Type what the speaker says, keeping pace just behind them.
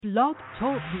Blog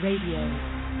Talk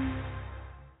Radio.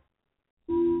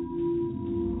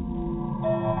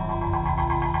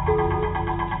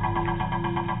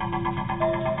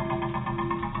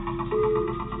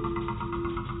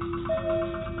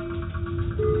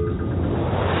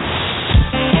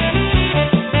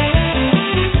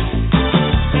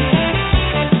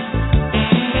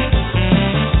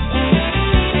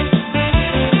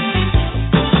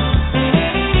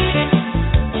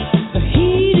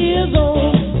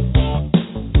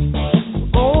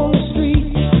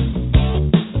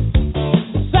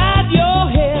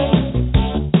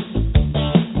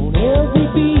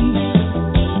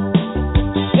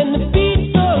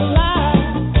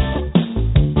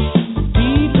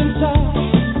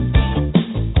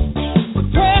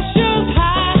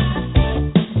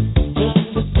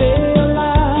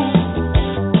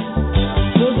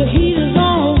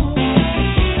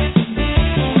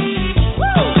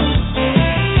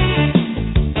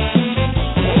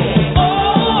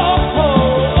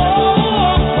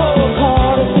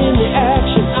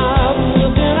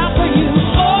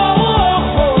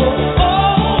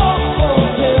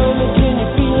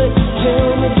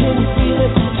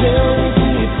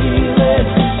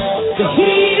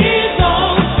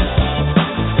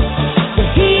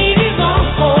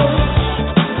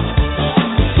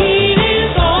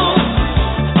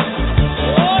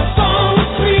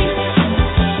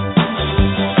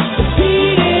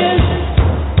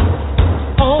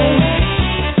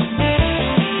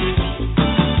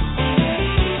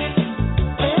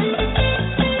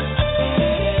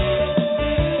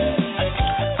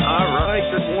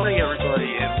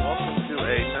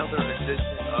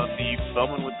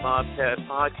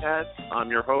 Podcast. I'm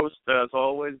your host, as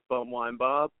always, Bumwine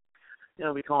Bob. You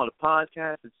know, we call it a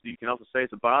podcast. You can also say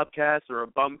it's a Bobcast or a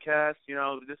Bumcast. You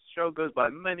know, this show goes by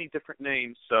many different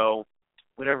names, so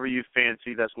whatever you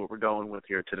fancy, that's what we're going with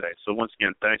here today. So once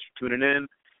again, thanks for tuning in.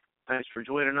 Thanks for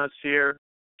joining us here.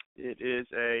 It is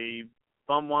a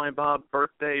Bumwine Bob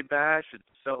birthday bash. It's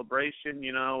a celebration,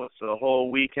 you know. It's a whole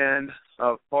weekend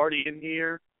of partying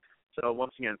here. So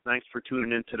once again, thanks for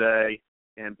tuning in today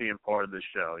and being part of the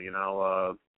show. You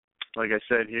know, like I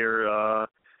said here,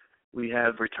 we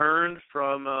have returned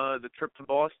from the trip to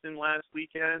Boston last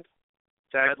weekend.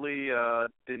 Sadly,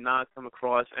 did not come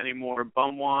across any more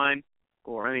bum wine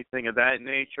or anything of that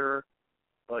nature.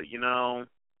 But, you know,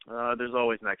 there's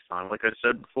always next time. Like I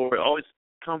said before, always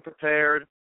come prepared.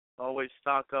 Always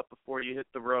stock up before you hit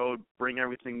the road. Bring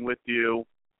everything with you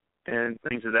and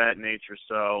things of that nature.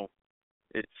 So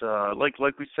it's like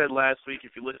we said last week.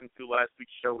 If you listened to last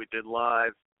week's show, we did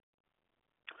live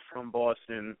from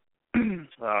Boston. You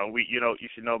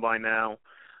should know by now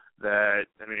that,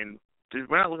 I mean,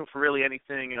 we're not looking for really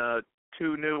anything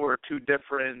too new or too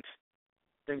different,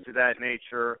 things of that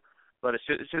nature. But it's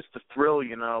just the thrill,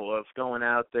 you know, of going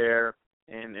out there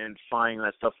and finding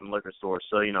that stuff in liquor stores.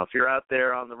 So, you know, if you're out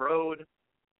there on the road,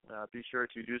 be sure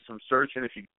to do some searching.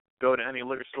 If you go to any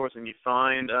liquor stores and you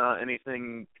find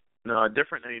anything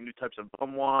different, any new types of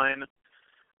bum wine,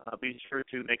 be sure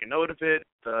to make a note of it,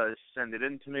 send it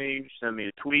in to me, send me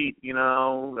a tweet, you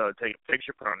know, take a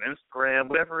picture, put it on Instagram,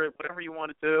 whatever you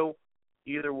want to do.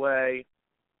 Either way,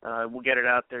 we'll get it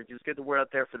out there. Just get the word out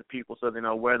there for the people so they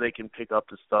know where they can pick up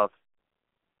the stuff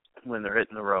when they're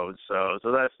hitting the road. So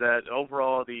that's that.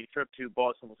 Overall, the trip to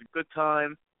Boston was a good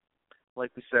time.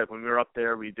 Like we said, when we were up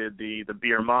there, we did the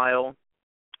beer mile,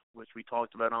 which we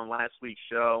talked about on last week's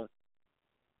show.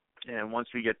 And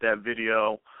once we get that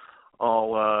video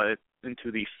all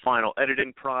into the final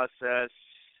editing process,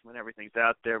 when everything's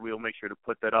out there, we'll make sure to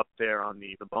put that up there on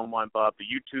the Bumwine Bob, the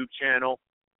YouTube channel.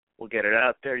 We'll get it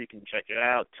out there. You can check it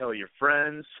out, tell your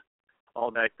friends,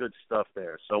 all that good stuff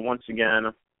there. So once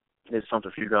again, it's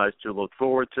something for you guys to look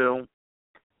forward to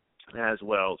as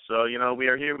well. So, you know, we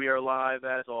are here. We are live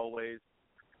as always.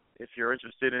 If you're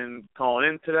interested in calling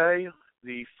in today,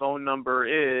 the phone number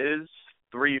is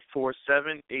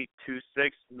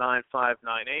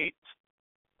 347-826-9598.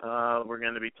 We're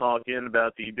going to be talking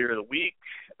about the beer of the week,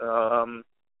 some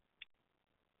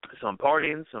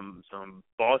partying, some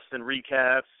Boston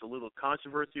recaps, a little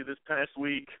controversy this past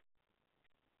week,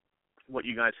 what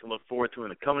you guys can look forward to in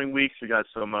the coming weeks. We got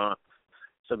some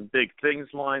big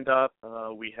things lined up.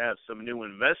 We have some new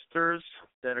investors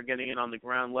that are getting in on the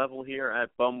ground level here at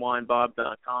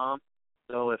bumwinebob.com.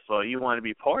 So if you want to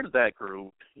be part of that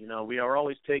group, you know, we are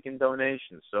always taking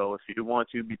donations. So if you want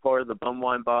to be part of the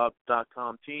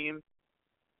bumwinebob.com team,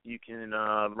 you can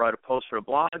write a post for a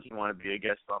blog. You want to be a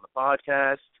guest on the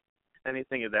podcast,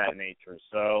 anything of that nature.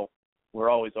 So we're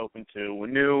always open to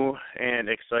new and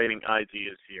exciting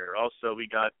ideas here. Also, we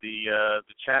got the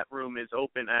chat room is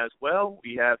open as well.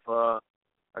 We have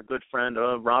our good friend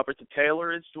Robert the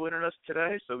Taylor is joining us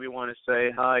today, so we want to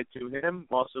say hi to him.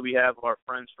 Also, we have our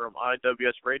friends from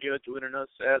IWS Radio joining us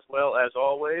as well, as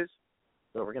always.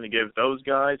 So we're going to give those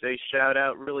guys a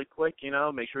shout-out really quick.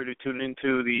 Make sure to tune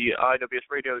into the IWS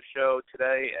Radio show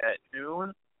today at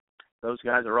noon. Those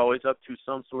guys are always up to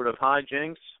some sort of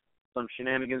hijinks, some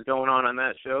shenanigans going on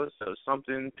that show, so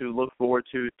something to look forward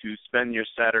to spend your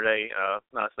Saturday.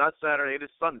 No, it's not Saturday, it is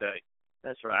Sunday.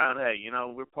 That's right. Hey,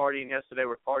 we're partying yesterday,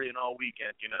 we're partying all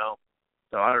weekend,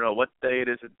 So I don't know what day it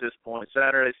is at this point.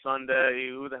 Saturday, Sunday,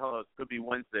 who the hell knows? It could be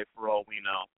Wednesday for all we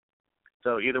know.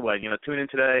 So either way, tune in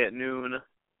today at noon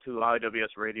to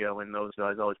IWS Radio, and those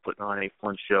guys always putting on a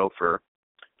fun show for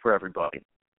everybody.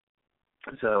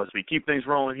 So as we keep things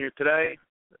rolling here today,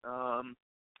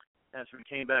 as we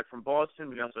came back from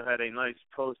Boston, we also had a nice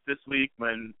post this week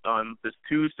when on this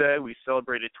Tuesday we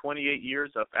celebrated 28 years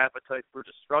of Appetite for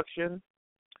Destruction.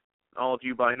 All of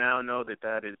you by now know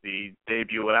that is the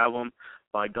debut album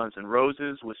by Guns N'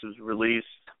 Roses, which was released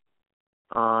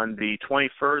on the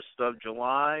 21st of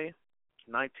July,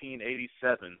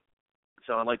 1987.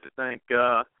 So I'd like to thank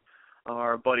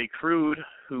our buddy Crude,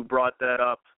 who brought that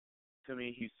up to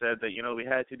me. He said that, we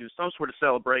had to do some sort of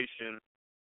celebration,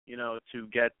 to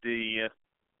get the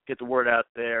word out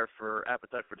there for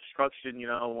Appetite for Destruction,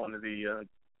 one of the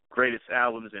greatest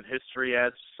albums in history,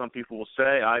 as some people will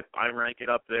say. I rank it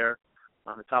up there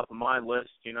on the top of my list.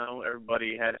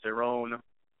 Everybody has their own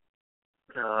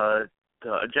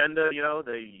agenda.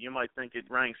 You might think it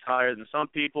ranks higher than some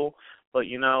people, but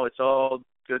it's all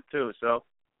good too. So,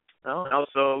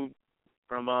 also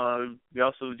we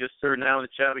also just heard now in the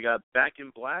chat we got Back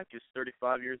in Black is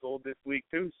 35 years old this week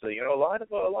too. So a lot of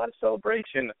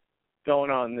celebration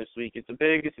going on this week. It's a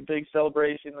big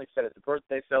celebration. Like I said, it's a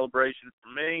birthday celebration for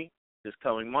me this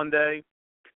coming Monday.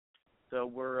 So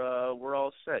we're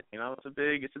all set. It's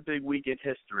a big week in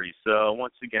history. So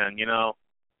once again,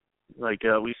 like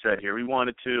we said here, we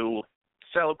wanted to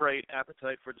celebrate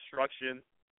Appetite for Destruction,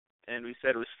 and we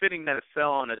said it was fitting that it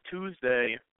fell on a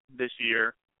Tuesday this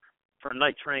year for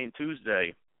Night Train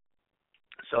Tuesday.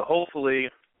 So hopefully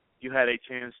you had a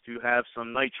chance to have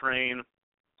some Night Train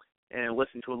and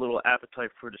listen to a little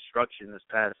Appetite for Destruction this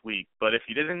past week. But if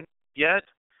you didn't yet,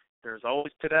 there's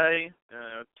always today.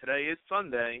 Today is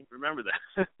Sunday. Remember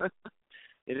that.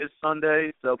 It is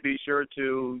Sunday, so be sure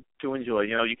to enjoy.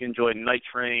 You can enjoy Night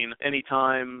Train any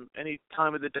time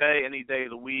of the day, any day of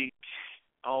the week,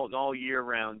 all year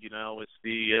round. It's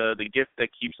the gift that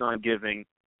keeps on giving,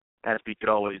 as we could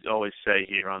always say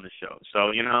here on the show.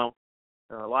 So,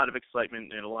 a lot of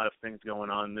excitement and a lot of things going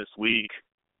on this week,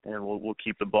 and we'll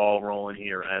keep the ball rolling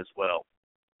here as well.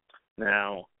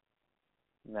 Now,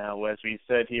 as we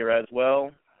said here as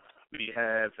well, we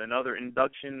have another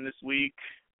induction this week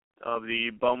of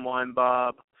the Bum Wine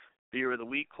Bob Beer of the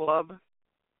Week Club.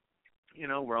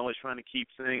 We're always trying to keep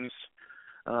things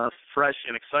fresh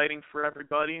and exciting for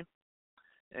everybody.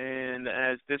 And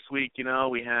as this week,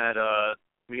 we had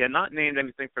not named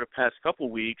anything for the past couple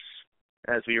weeks,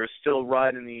 as we were still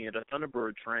riding the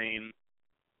Thunderbird train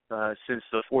since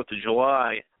the 4th of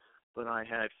July. But I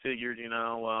had figured,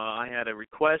 I had a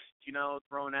request,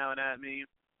 thrown out at me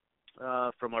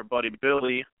from our buddy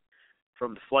Billy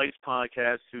from the Flights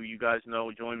Podcast, who you guys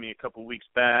know joined me a couple weeks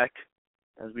back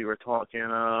as we were talking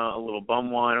a little bum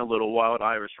wine, a little Wild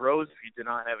Irish Rose. If you did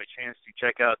not have a chance to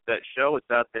check out that show, it's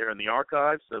out there in the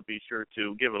archives, so be sure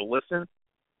to give it a listen.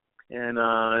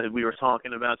 And we were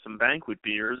talking about some banquet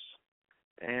beers,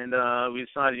 and we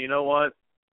decided, you know what,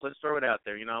 let's throw it out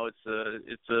there.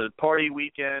 It's a party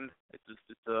weekend.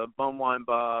 It's a Bum Wine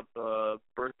Bob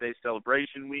birthday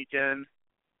celebration weekend.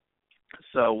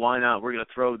 So why not? We're going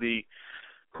to throw the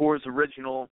Coors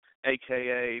Original,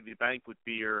 a.k.a. the Banquet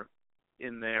Beer,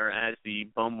 in there as the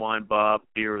Bum Wine Bob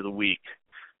Beer of the Week.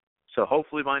 So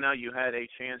hopefully by now you had a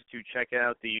chance to check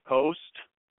out the post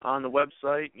on the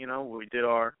website, where we did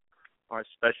our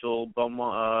special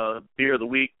Beer of the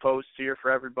Week post here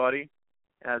for everybody.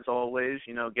 As always,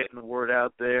 getting the word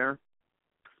out there.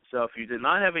 So if you did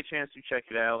not have a chance to check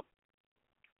it out,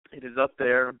 it is up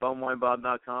there,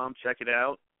 bumwinebob.com. Check it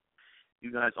out.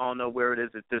 You guys all know where it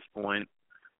is at this point.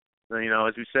 So,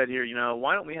 as we said here,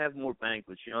 why don't we have more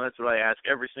banquets? That's what I ask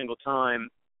every single time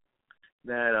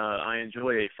that I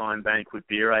enjoy a fine banquet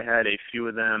beer. I had a few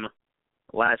of them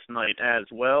last night as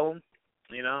well,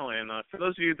 and for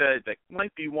those of you that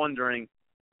might be wondering,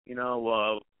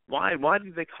 why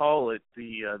do they call it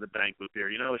the banquet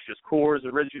beer? It's just Coors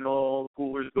Original,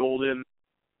 Coors Golden,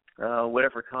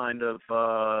 whatever kind of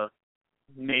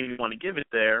name you want to give it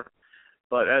there.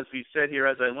 But as we said here,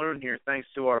 as I learned here, thanks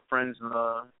to our friends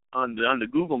on the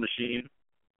Google machine,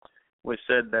 which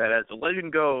said that as the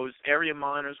legend goes, area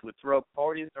miners would throw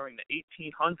parties during the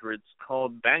 1800s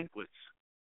called banquets.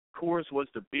 Coors was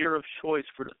the beer of choice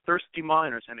for the thirsty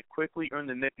miners, and it quickly earned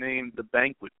the nickname the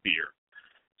Banquet Beer.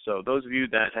 So those of you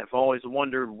that have always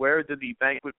wondered where did the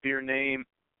Banquet Beer name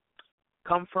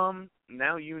come from,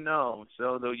 now you know.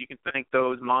 So though you can thank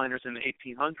those miners in the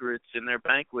 1800s in their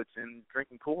banquets and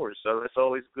drinking Coors. So that's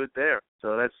always good there.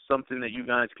 So that's something that you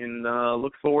guys can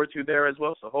look forward to there as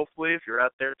well. So hopefully if you're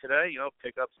out there today,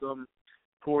 pick up some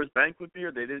Coors Banquet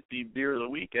Beer. They did the beer of the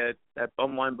week at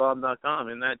bumwinebob.com,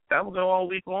 and that will go all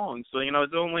week long. So,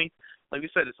 it's only, like we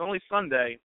said, it's only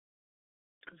Sunday,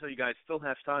 so you guys still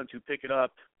have time to pick it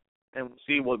up, and we'll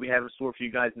see what we have in store for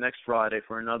you guys next Friday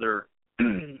for another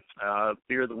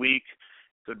beer of the week.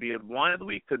 Could be a wine of the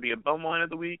week, could be a bum wine of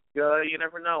the week. You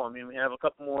never know. I mean, we have a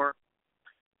couple more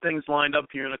things lined up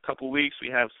here in a couple of weeks. We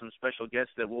have some special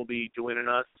guests that will be joining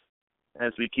us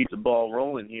as we keep the ball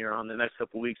rolling here on the next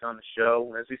couple of weeks on the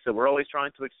show. As we said, we're always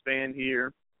trying to expand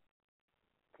here,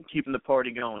 keeping the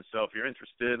party going. So if you're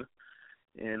interested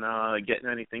in getting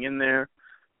anything in there,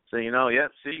 so,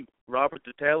 see, Robert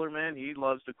the Taylor, man, he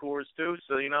loves the Coors too.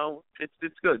 So,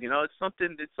 it's good. It's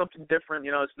something different.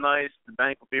 It's nice. The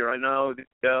Banquet Beer, I know.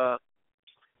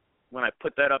 When I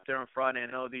put that up there on Friday,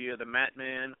 I know the Matt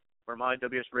Man from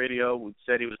IWS Radio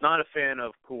said he was not a fan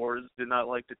of Coors, did not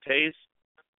like the taste.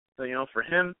 So, for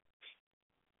him,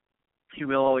 he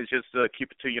will always just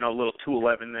keep it to, a little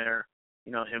 211 there.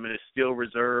 Him and his Steel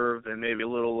Reserve and maybe a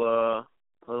little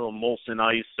Molson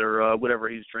Ice or whatever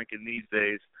he's drinking these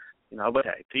days. But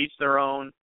hey, to each their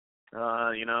own.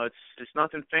 It's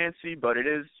nothing fancy, but it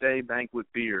is a banquet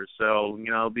beer. So,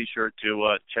 be sure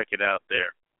to check it out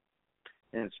there.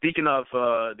 And speaking of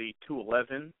the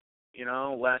 211,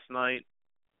 last night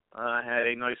I had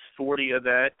a nice 40 of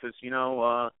that because,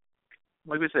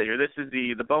 like we said here, this is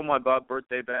the Bum My Bob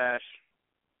birthday bash,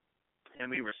 and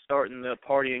we were starting the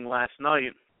partying last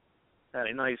night. Had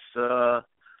a nice,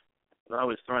 I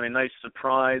was throwing a nice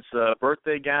surprise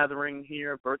birthday gathering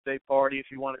here, birthday party if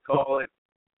you want to call it.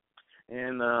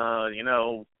 And,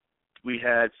 we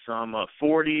had some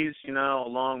 40s,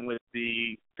 along with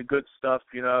the good stuff,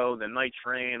 the Night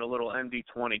Train, a little MD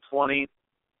 2020,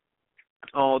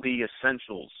 all the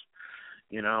essentials,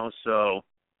 so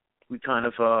we kind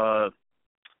of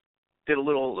did a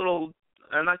little,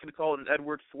 I'm not going to call it an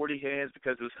Edward 40 hands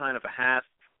because it was kind of a half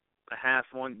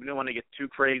one. We didn't want to get too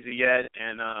crazy yet,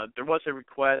 and there was a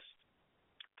request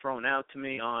thrown out to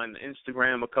me on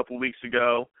Instagram a couple weeks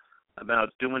ago about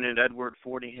doing an Edward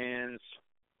 40 hands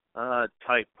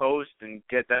type post and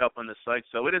get that up on the site.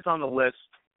 So it is on the list.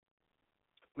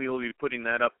 We will be putting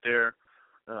that up there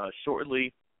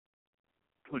shortly.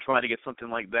 We'll try to get something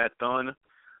like that done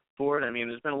for it. I mean,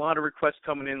 there's been a lot of requests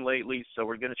coming in lately, so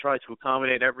we're going to try to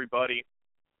accommodate everybody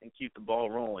and keep the ball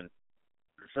rolling.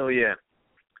 So, yeah.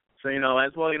 So,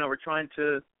 as well, we're trying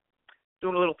to do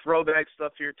a little throwback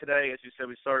stuff here today. As you said,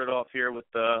 we started off here with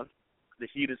The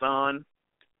Heat Is On,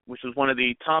 which was one of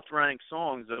the top-ranked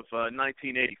songs of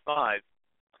 1985.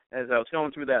 As I was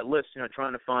going through that list,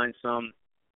 trying to find some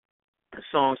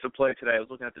songs to play today, I was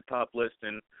looking at the top list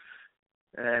and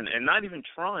not even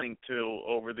trying to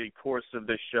over the course of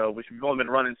this show, which we've only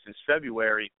been running since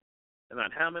February,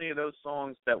 about how many of those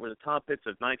songs that were the top hits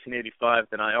of 1985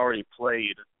 that I already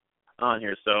played on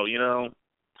here. So,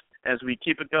 as we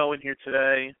keep it going here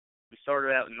today, we started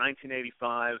out in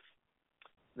 1985.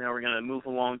 Now we're going to move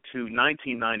along to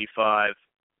 1995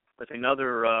 with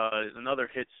another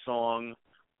hit song,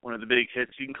 one of the big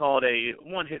hits. You can call it a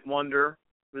one-hit wonder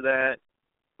for that,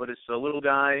 but it's a little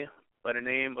guy by the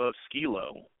name of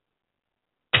Skilo.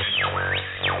 Hey,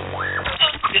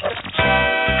 this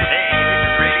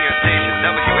is radio station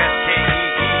WSKEE.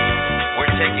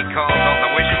 We're taking calls on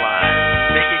the wish line,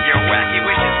 making your wacky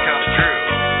wishes come true.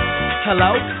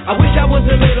 Hello? I wish I was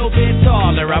a little bit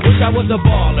taller. I wish I was a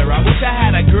baller. I wish I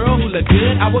had a girl who looked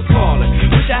good, I would call her.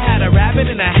 Wish I had a rabbit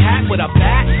in a hat with a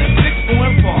bat and a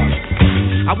 6'4" baller.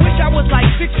 I wish I was like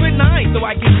 6'9" so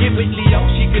I could get with Leo.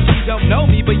 She don't know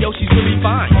me, but yo, she's really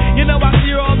fine. I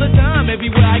see her all the time,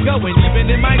 everywhere I go. And even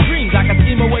in my dreams, I can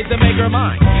scheme a way to make her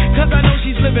mine. Cause I know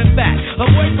she's living fat. Her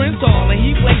boyfriend's tall and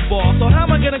he plays ball. So how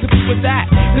am I gonna compete with that?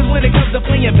 Cause when it comes to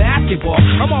playing basketball,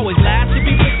 I'm always last to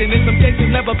be picked, and in some cases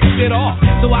never picked it off.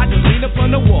 So I just lean up on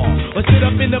the wall or sit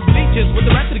up in the bleachers with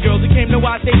the rest of the girls who came to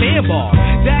watch they man ball.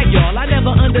 Dag y'all, I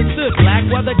never understood black.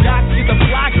 Why the jocks get the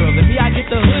fly girls and me I get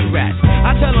the hood rats.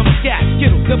 I tell them scat,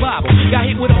 skittles, the Bible. Got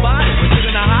hit with a bottle, was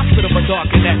in a hospital for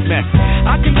talking that mess.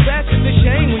 I confess it's a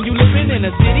shame when you live in in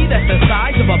a city that's the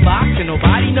size of a box and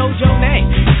nobody knows your name.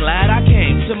 Glad I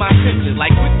came to my senses,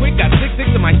 like quick, got sick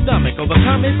in my stomach.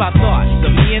 Overcome it by thoughts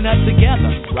of me and us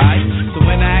together, right? So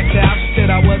when I asked out, she said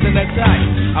I wasn't a type.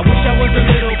 I wish I was a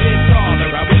little bit taller.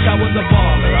 I wish I was a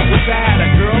baller. I wish I had a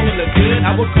girl who looked good,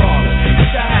 I would call her.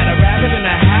 Wish I had a rabbit in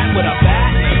a hat with a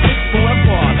bat and a 6'4"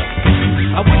 parlor.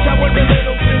 I wish I was a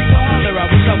little bit taller. I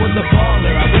wish I was a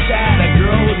baller. I wish I had a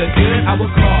girl who looked good, I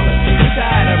would call her. Wish I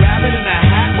had a rabbit in a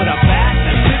hat with a bat and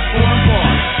a 6'4"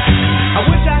 parlor. I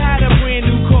wish I had a brand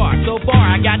new car. So far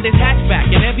I got this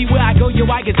hatchback, and everywhere I go, yo,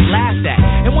 I get laughed at.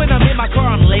 And when I'm in my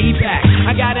car, I'm laid back.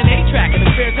 I got an 8-track and a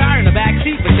spare tire in the back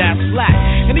seat, but that's flat.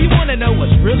 And do you wanna know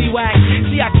what's really whack?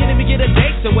 See, I can't even get a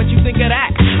date, so what you think of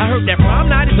that? I heard that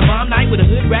prom night is a bomb night with a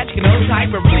hood ratchet and old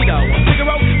type, but really though, on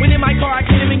Figaro, when in my car, I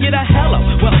can't even get a hello.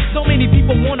 Well, so many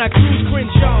people wanna cruise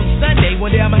Crenshaw on Sunday.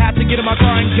 One day I'ma have to get in my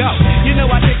car and go. You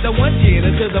know, I take the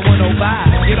 110 to the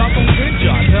 105. Get off on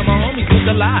Crenshaw, tell my homies look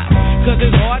alive. Cause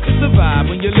it's hard to survive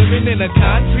when you're living in the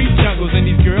concrete jungles and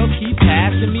these girls keep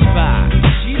passing me by.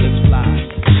 She looks fly,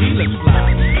 she looks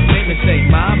fly. Make me say,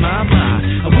 my.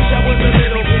 I wish I was a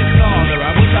little bit taller.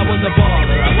 I wish I was a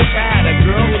baller. I wish I had a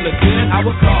girl who looked good, I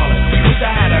would call her. Wish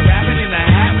I had a rabbit in a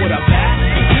hat with a bat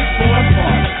and 6'4"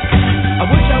 parlor. I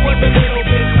wish I was a little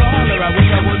bit taller. I wish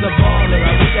I was a baller.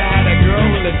 I wish I had a girl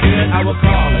who looked good, I would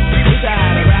call her. Wish I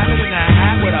had a rabbit in a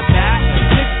hat with a bat and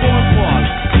 6'4"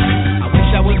 parlor. I wish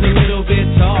I was a little bit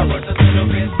taller. I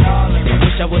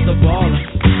wish I was a baller.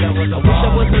 I wish I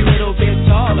was a little bit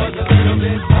taller. I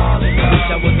wish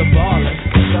I was a baller.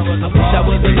 I wish I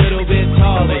was a little bit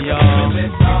taller, y'all.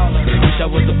 I wish I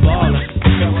was a baller.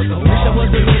 I wish I was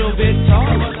a little bit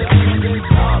taller. I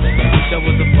wish I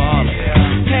was a baller.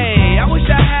 Hey, I wish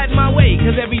I had my way,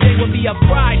 cause every day would be a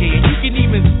Friday, and you can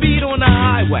even speed on the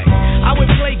highway. I would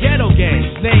play ghetto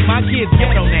games, name my kids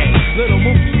ghetto names. Little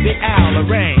Mookie, Big Al,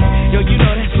 Lorraine. Yo, you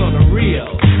know that's on the real.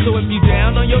 So if you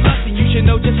down on your luck, then you should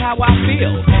know just how I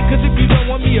feel. Cause if you don't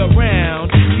want me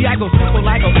around, see, I go simple,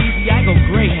 I go easy, I go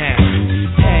Greyhound.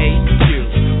 Hey, you,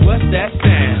 what's that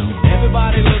sound?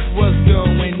 Everybody look what's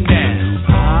going down.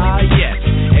 Ah, yes,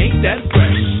 ain't that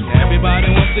fresh? Everybody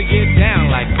wants to get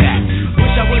down like that.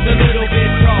 Wish I was a little bit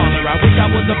taller. I wish I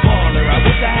was a baller. I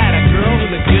wish I had a girl who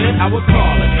looked good, I would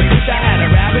call her. Wish I had a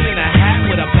rabbit in a hat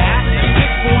with a bat and a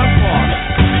 6'4" parlor.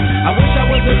 I wish I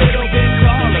was a little bit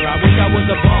taller. I wish I was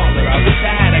a baller. I wish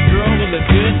I had a girl who looked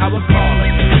good, I would call her.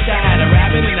 Wish I had a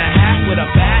rabbit in a hat with a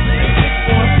bat and a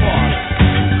 6'4" parlor.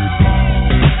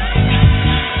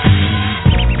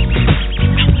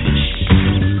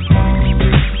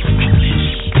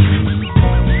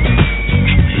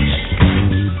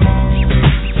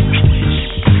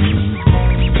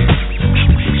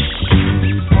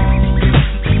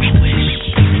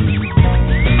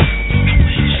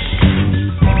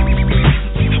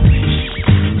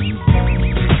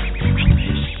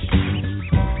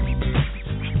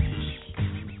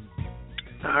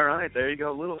 There you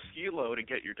go, a little skilo to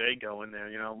get your day going there.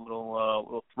 You know, a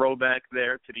little throwback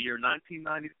there to the year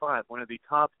 1995, one of the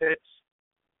top hits.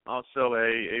 Also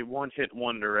a one-hit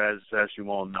wonder, as you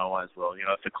all know as well. You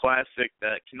know, it's a classic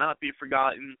that cannot be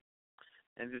forgotten.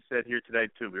 And just said here today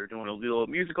too, we were doing a little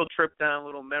musical trip down a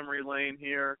little memory lane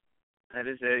here. It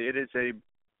is a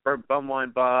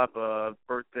Bumwine Bob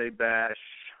birthday bash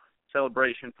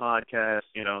celebration podcast.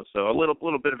 You know, so a little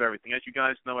bit of everything. As you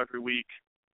guys know, every week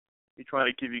we try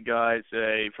to give you guys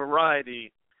a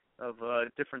variety of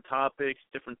different topics,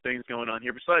 different things going on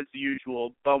here. Besides the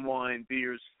usual bum wine,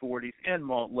 beers, 40s, and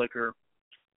malt liquor,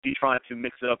 we try to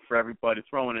mix it up for everybody,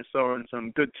 throwing in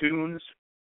some good tunes,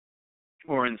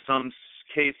 or in some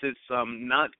cases, some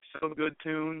not so good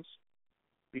tunes.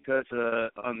 Because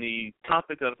on the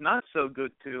topic of not so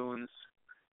good tunes,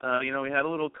 you know, we had a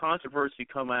little controversy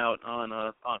come out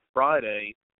on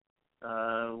Friday.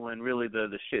 When really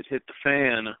the shit hit the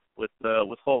fan with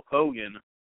Hulk Hogan,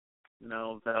 you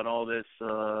know, about all these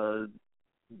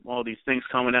things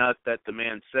coming out that the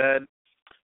man said,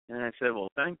 and I said, well,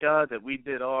 thank God that we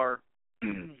did our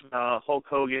Hulk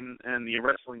Hogan and the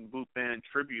Wrestling Boot Band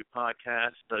tribute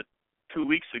podcast 2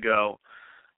 weeks ago,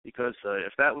 because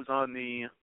if that was on the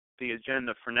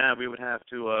agenda for now, we would have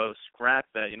to scrap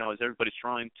that. You know, as everybody's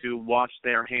trying to wash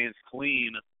their hands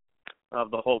clean of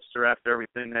the Hulkster after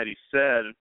everything that he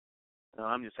said.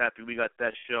 I'm just happy we got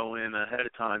that show in ahead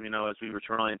of time, you know, as we were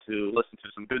trying to listen to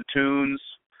some good tunes,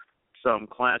 some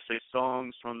classic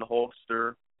songs from the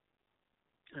Hulkster,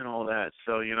 and all that.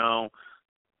 So, you know,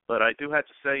 but I do have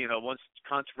to say, you know, once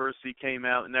controversy came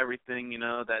out and everything, you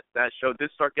know, that show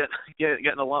did start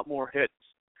getting a lot more hits.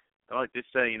 I like to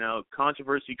say, you know,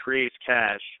 controversy creates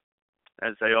cash,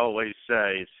 as they always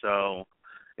say. So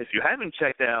if you haven't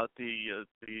checked out the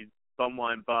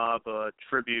Bumwine Bob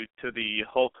tribute to the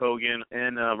Hulk Hogan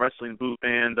and Wrestling Boot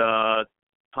Band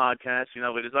podcast,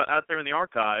 it is out there in the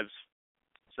archives.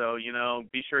 So,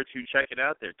 be sure to check it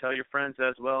out there. Tell your friends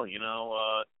as well,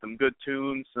 some good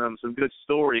tunes, some good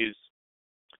stories.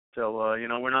 So,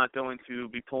 we're not going to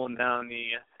be pulling down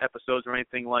the episodes or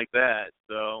anything like that.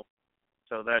 So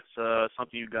that's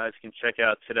something you guys can check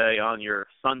out today on your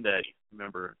Sunday,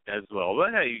 remember, as well.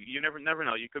 But, hey, you never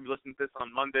know. You could be listening to this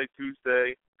on Monday,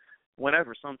 Tuesday,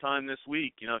 whenever, sometime this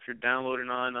week. If you're downloading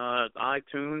on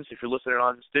iTunes, if you're listening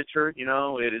on Stitcher,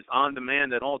 it is on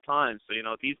demand at all times. So,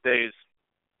 these days,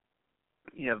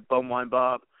 you have Bumwine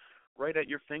Bob right at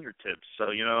your fingertips.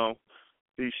 So,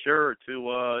 be sure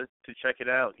to check it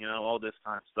out, all this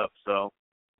kind of stuff. So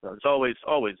it's always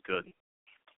good,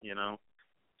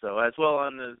 So as well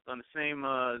on the same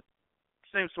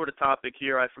sort of topic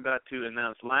here, I forgot to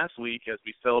announce last week as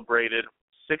we celebrated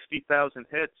 60,000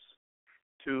 hits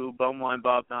to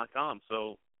bumwinebob.com.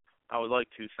 So I would like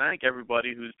to thank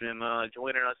everybody who's been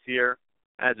joining us here.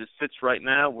 As it sits right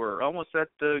now, we're almost at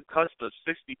the cusp of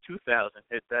 62,000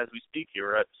 hits as we speak here.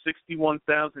 We're at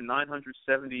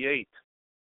 61,978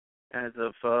 as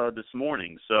of this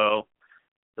morning. So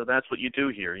that's what you do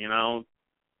here, Yeah,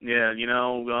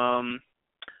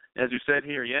 as you said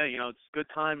here, it's good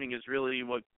timing is really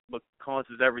what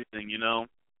causes everything,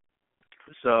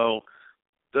 So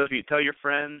if you tell your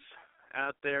friends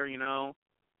out there,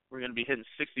 we're going to be hitting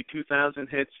 62,000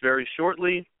 hits very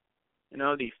shortly.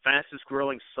 The fastest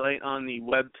growing site on the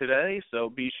web today. So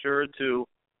be sure to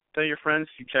tell your friends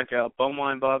to check out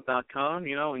bumwinebob.com.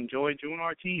 Enjoy joining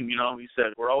our team. We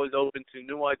said we're always open to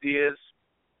new ideas,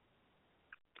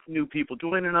 new people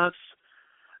joining us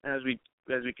as we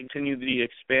continue the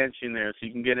expansion there. So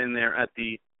you can get in there at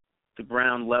the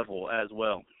ground level as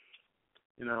well.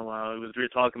 As we were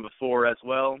talking before as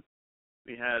well,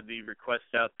 we had the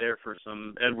request out there for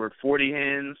some Edward 40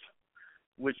 hands,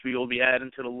 which we will be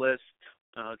adding to the list,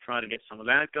 trying to get some of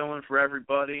that going for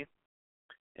everybody.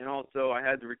 And also I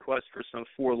had the request for some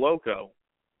Four Loko.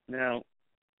 Now,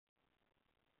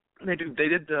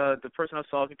 the person I was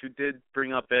talking to did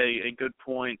bring up a good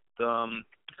point a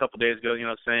couple days ago,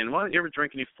 saying, well, you ever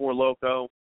drink any Four Loko?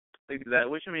 Things like that,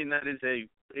 which, that is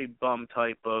a bum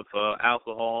type of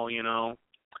alcohol, 12%,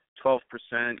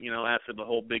 after the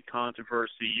whole big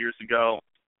controversy years ago.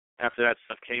 After that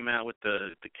stuff came out with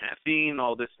the caffeine,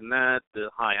 all this and that, the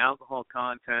high alcohol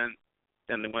content,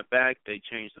 then they went back, they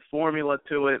changed the formula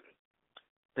to it,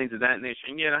 things of that nature.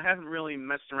 And yet I haven't really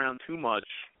messed around too much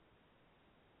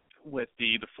with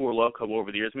the Four Loko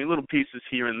over the years. Little pieces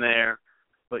here and there.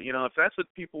 But, if that's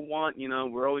what people want,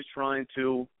 we're always trying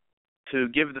to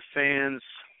give the fans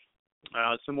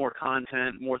some more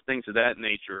content, more things of that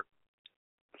nature.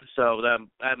 So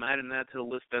I'm adding that to the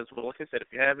list as well. Like I said,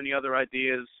 if you have any other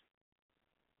ideas,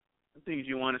 things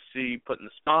you want to see put in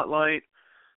the spotlight,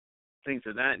 things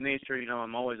of that nature,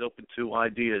 I'm always open to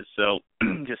ideas. So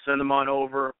just send them on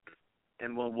over,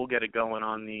 and we'll get it going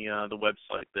on the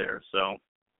website there. So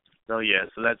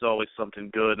that's always something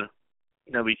good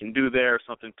we can do there,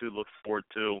 something to look forward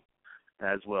to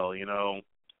as well.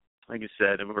 Like I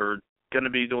said, we're going to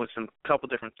be doing some couple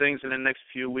different things in the next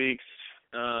few weeks.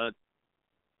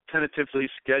 Tentatively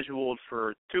scheduled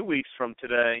for 2 weeks from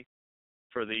today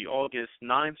for the August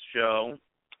 9th show.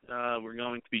 We're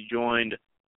going to be joined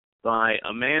by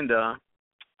Amanda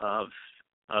of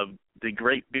the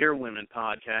Great Beer Women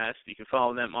podcast. You can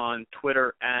follow them on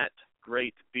Twitter at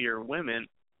Great Beer Women.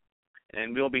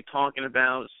 And we'll be talking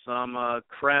about some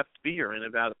craft beer and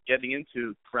about getting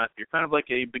into craft beer, kind of like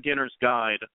a beginner's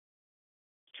guide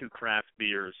to craft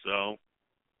beer. So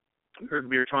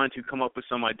we're trying to come up with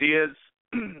some ideas,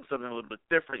 something a little bit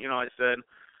different. I said,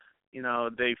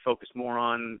 they focus more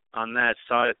on that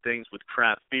side of things with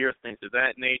craft beer, things of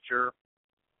that nature.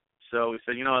 So we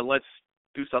said, let's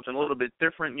do something a little bit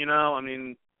different,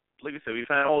 Like I said, we've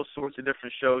had all sorts of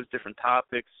different shows, different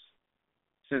topics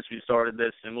since we started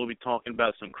this, and we'll be talking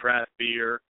about some craft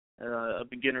beer, a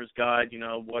beginner's guide,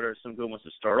 what are some good ones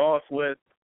to start off with,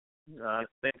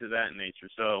 things of that nature.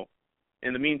 So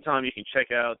in the meantime, you can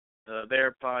check out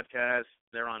their podcast.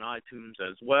 They're on iTunes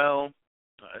as well,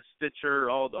 Stitcher,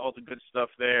 all the good stuff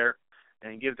there,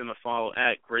 and give them a follow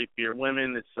at Great Beer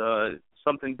Women. It's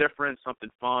something different, something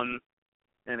fun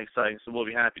and exciting. So we'll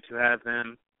be happy to have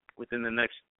them within the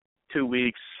next 2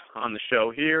 weeks on the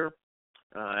show here.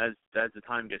 As the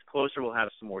time gets closer, we'll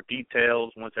have some more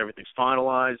details once everything's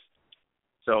finalized.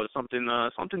 So it's something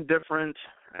different.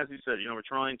 As you said, we're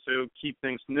trying to keep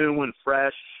things new and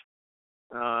fresh,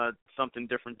 something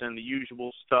different than the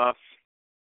usual stuff.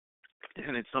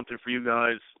 And it's something for you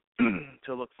guys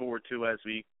to look forward to as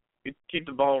we keep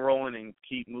the ball rolling and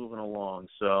keep moving along.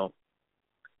 So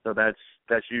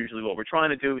that's usually what we're trying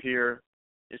to do here,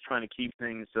 is trying to keep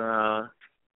things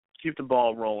keep the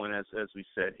ball rolling, as we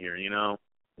said here. You know,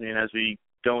 I mean, as we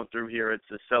going through here,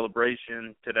 it's a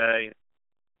celebration today.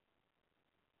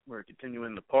 We're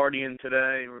continuing the partying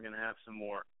today. We're gonna have some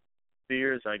more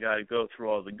beers. I got to go through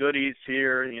all the goodies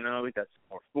here. You know, we got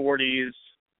some more 40s.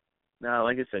 Now,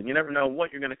 like I said, you never know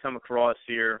what you're going to come across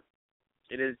here.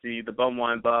 It is the Bum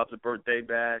Wine Bob, the birthday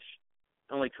bash.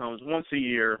 It only comes once a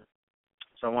year.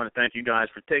 So I want to thank you guys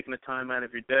for taking the time out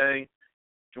of your day,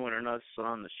 joining us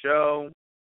on the show.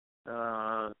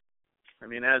 I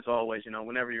mean, as always, you know,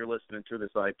 whenever you're listening to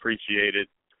this, I appreciate it.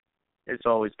 It's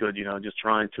always good, you know, just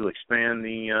trying to expand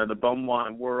the bum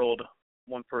wine world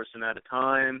one person at a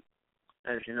time.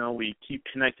 As you know, we keep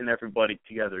connecting everybody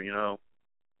together, you know.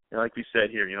 Like we said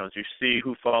here, you know, as you see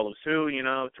who follows who, you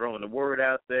know, throwing the word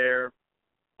out there,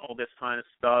 all this kind of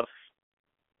stuff,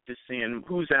 just seeing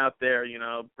who's out there, you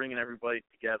know, bringing everybody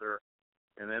together.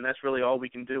 And then that's really all we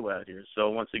can do out here. So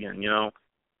once again, you know,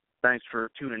 thanks for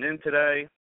tuning in today.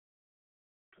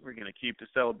 We're going to keep the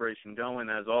celebration going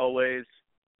as always.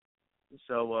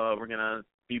 So we're going to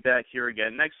be back here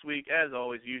again next week, as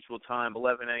always, usual time,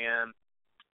 11 a.m.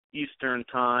 Eastern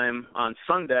time on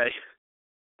Sunday,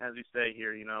 as we say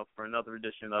here, you know, for another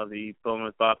edition of the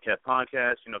BWB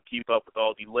Podcast. You know, keep up with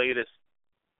all the latest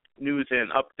news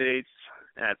and updates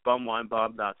at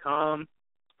bumwinebob.com,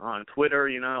 on Twitter,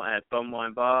 you know, at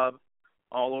bumwinebob,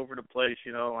 all over the place.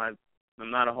 You know, I'm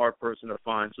not a hard person to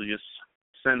find, so just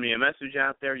send me a message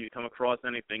out there. You come across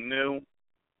anything new,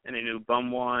 any new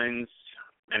bum wines,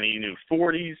 any new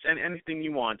 40s, and anything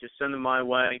you want, just send them my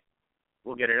way.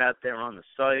 We'll get it out there on the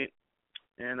site,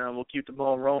 and we'll keep the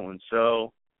ball rolling.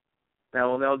 So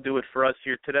that'll do it for us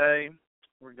here today.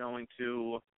 We're going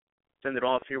to send it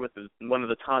off here with one of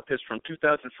the top hits from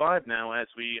 2005 now, as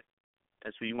we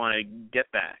want to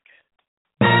get back.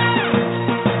 Heads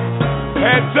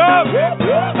up!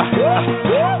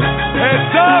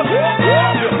 Heads up!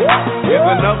 Here's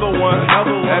another one,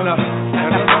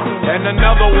 and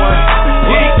another one.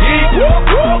 Geek, geek.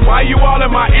 Why you all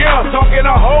in my ear? Talking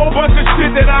a whole bunch of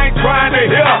shit that I ain't trying to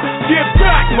hear. Get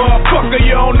back, motherfucker,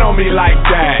 you don't know me like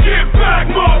that. Get back,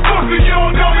 motherfucker, you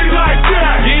don't know me like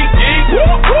that. Geek, geek.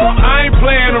 I ain't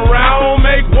playing around.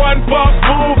 Make one fuck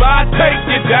move, I take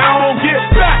you down. Get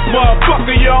back,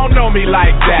 motherfucker, you don't know me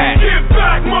like that. Get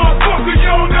back, motherfucker,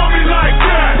 you don't know me like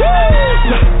that.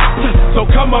 So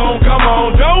come on,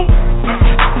 don't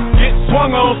get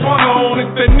swung on.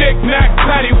 It's the knick-knack,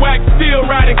 paddywhack, still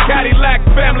riding Cadillac.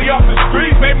 Family off the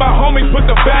street, made my homies put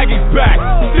the baggies back.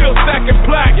 Still stacking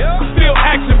black, still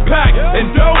action-packed.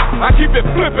 And dope, I keep it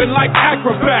flipping like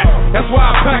acrobat. That's why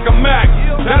I pack a Mac,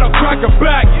 that'll crack a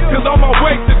back. Cause on my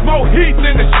waist is more heat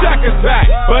than the Shack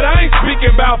Attack. But I ain't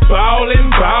speaking about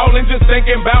ballin', just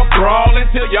thinking about brawling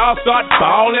till y'all start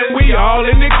ballin'. We all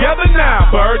in together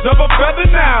now, birds of a feather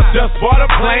now. Just bought a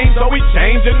plane, so we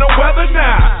changing the weather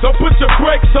now. So put your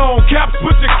brakes on, caps,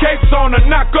 put your capes on, or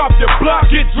knock off your block,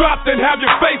 get dropped and have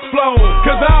your face blown.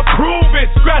 Cause I'll prove it,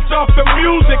 scratch off the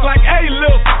music like, hey,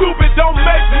 little stupid, don't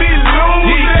make me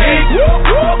lose it.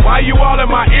 Why you all in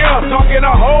my ear, talking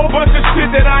a whole bunch of shit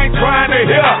that I ain't trying to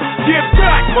hear? Get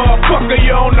back, motherfucker,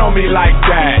 you don't know me like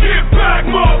that. Get back,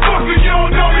 motherfucker, you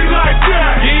don't know me like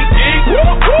that. Geek, geek,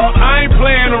 I ain't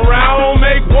playing around,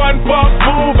 make one fuck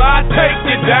move, I take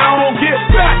you down. Get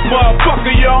back,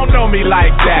 motherfucker, you don't know me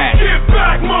like that. Get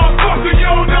back, motherfucker, you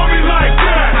don't know me like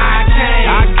that. I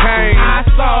came, I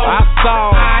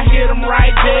saw, I hit him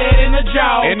right dead in the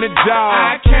jaw. I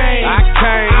came,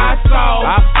 I saw,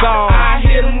 I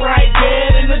hit him right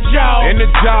dead in the jaw.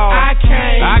 I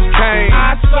came,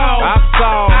 I saw,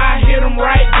 I hit him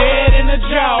right dead in the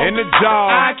jaw. I came,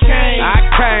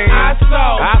 I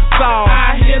saw,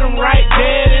 I hit him right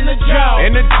dead in the jaw.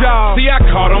 See, I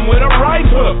caught him with a right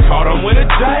hook, caught him with a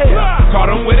jab, caught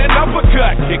him with an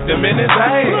uppercut, kicked him in his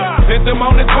ass, sent him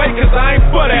on his way cause I ain't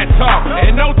for that talk.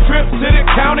 And no trips to the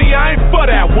county, I ain't for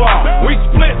that walk. We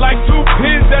split like two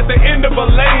pins at the end of a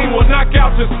lane. We'll knock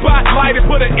out your spotlight and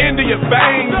put an end to your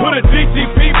vein. Put a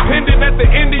DTP pendant at the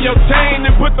end of your chain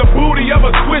and put the booty of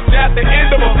a switch at the end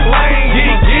of a plane.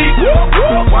 Geek, geek.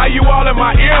 Why you all in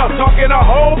my ear, talking a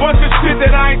whole bunch of shit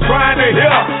that I ain't trying to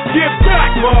hear? Get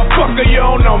back, motherfucker, you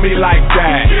don't know me like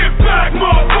that. Get back,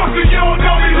 motherfucker, you don't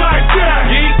know me like that.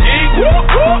 Geek, geek.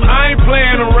 I ain't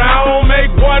playing around,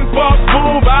 make one fuck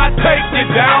move, I take you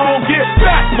down. Get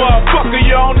back, motherfucker,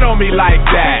 you don't know me like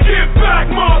that. Get back,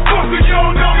 motherfucker, you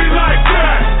don't know me like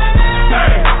that.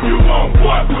 Hey, you won't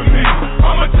fuck with me.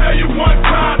 I'ma tell you one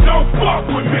time, don't fuck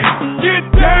with me. Get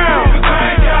down, cause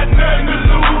I ain't got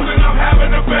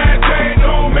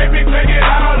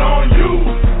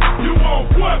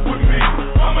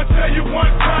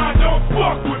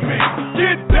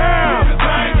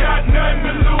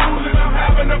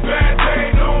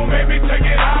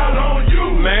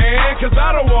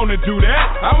wanna do that.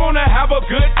 I wanna have a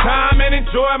good time and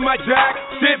enjoy my jack.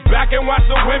 Sit back and watch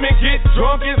the women get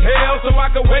drunk as hell, so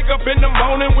I can wake up in the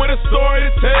morning with a story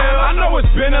to tell. I know it's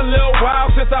been a little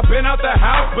while since I've been out the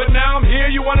house, but now I'm here,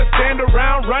 you wanna stand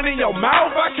around running your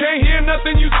mouth? I can't hear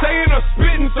nothing you saying or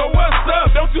spitting, so what's up?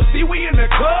 Don't you see we in the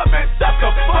club, man? Shut the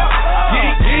fuck up.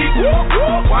 Geek, geek, whoop,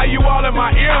 whoop. Why you all in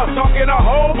my ear? Talking a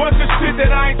whole bunch of shit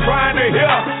that I ain't trying to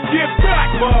hear. Get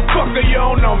back, motherfucker, you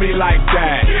don't know me like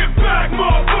that. Get back,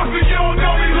 motherfucker, you don't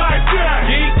know me like that.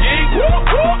 Geek, geek, whoop,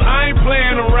 whoop. I ain't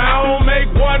playing around. Make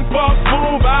one fuck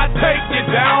move, I take you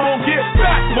down. Get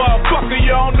back, motherfucker,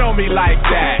 you don't know me like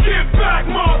that. Get back,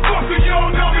 motherfucker, you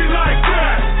don't know me like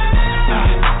that.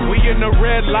 We in the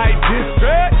red light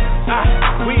district.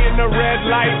 We in the red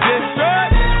light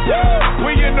district.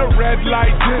 We in the red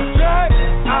light district.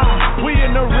 We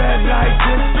in the red light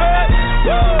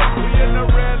district.